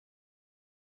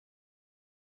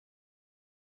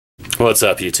What's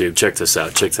up, YouTube? Check this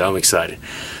out. Check this out. I'm excited.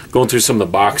 Going through some of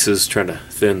the boxes, trying to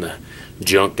thin the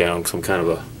junk down because I'm kind of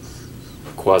a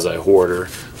quasi-hoarder.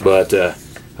 But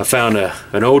I found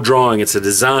an old drawing. It's a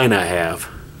design I have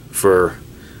for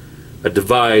a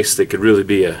device that could really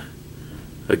be a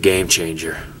game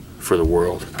changer for the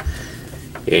world.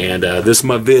 And this is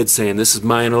my vid saying this is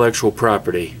my intellectual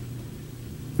property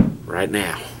right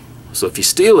now. So if you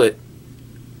steal it,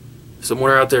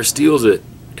 somewhere out there steals it,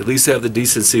 at least have the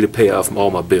decency to pay off all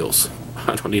my bills.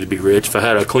 I don't need to be rich. If I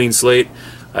had a clean slate,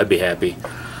 I'd be happy.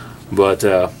 But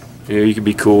you could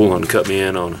be cool and cut me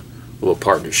in on a little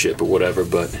partnership or whatever.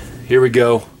 But here we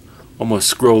go. I'm going to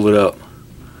scroll it up.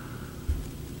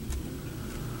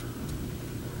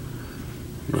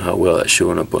 I don't know how well that's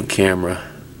showing up on camera.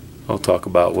 I'll talk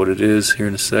about what it is here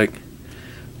in a sec.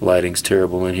 Lighting's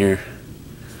terrible in here.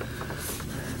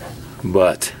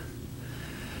 But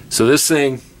so this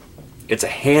thing, it's a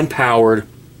hand-powered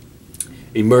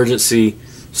emergency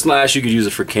slash, you could use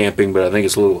it for camping, but I think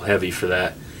it's a little heavy for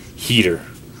that, heater.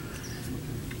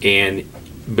 And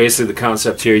basically the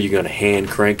concept here, you're going to hand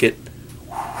crank it,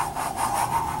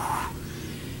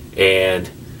 and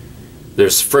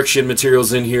there's friction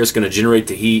materials in here. It's going to generate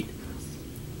the heat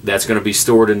that's going to be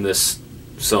stored in this,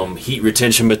 some heat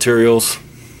retention materials.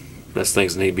 That's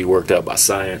things that need to be worked out by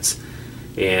science.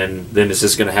 And then it's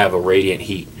just going to have a radiant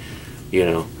heat, you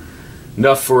know,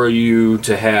 enough for you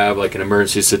to have like an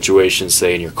emergency situation,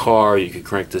 say in your car. You could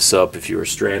crank this up if you were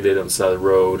stranded on the side of the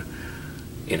road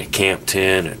in a camp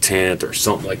tent, a tent or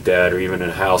something like that, or even in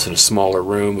a house in a smaller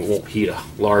room. It won't heat a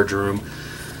large room.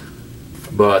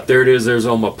 But there it is. There's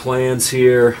all my plans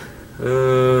here.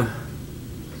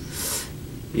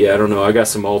 Yeah, I don't know. I got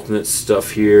some alternate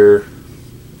stuff here.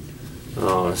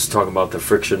 It's talking about the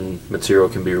friction material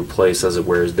can be replaced as it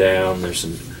wears down. There's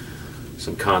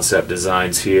some concept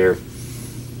designs here.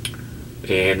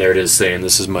 And there it is saying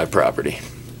this is my property.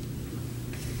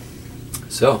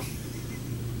 So,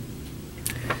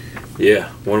 yeah,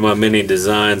 one of my many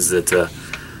designs that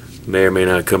may or may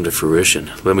not come to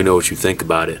fruition. Let me know what you think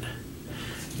about it.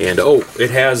 And oh, it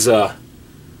has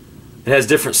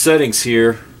different settings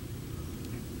here.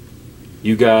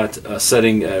 You got a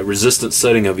setting, a resistance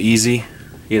setting of easy,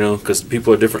 you know, because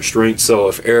people are different strengths. So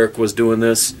if Eric was doing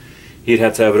this, he'd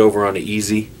have to have it over on the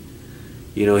easy.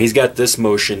 You know, he's got this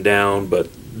motion down, but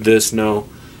this no.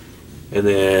 And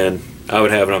then I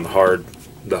would have it on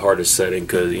the hardest setting,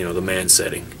 because, you know, the man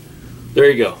setting. There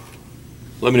you go.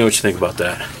 Let me know what you think about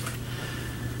that.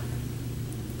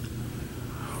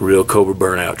 Real Cobra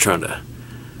Burnout, trying to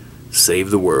save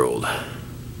the world.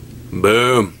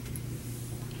 Boom.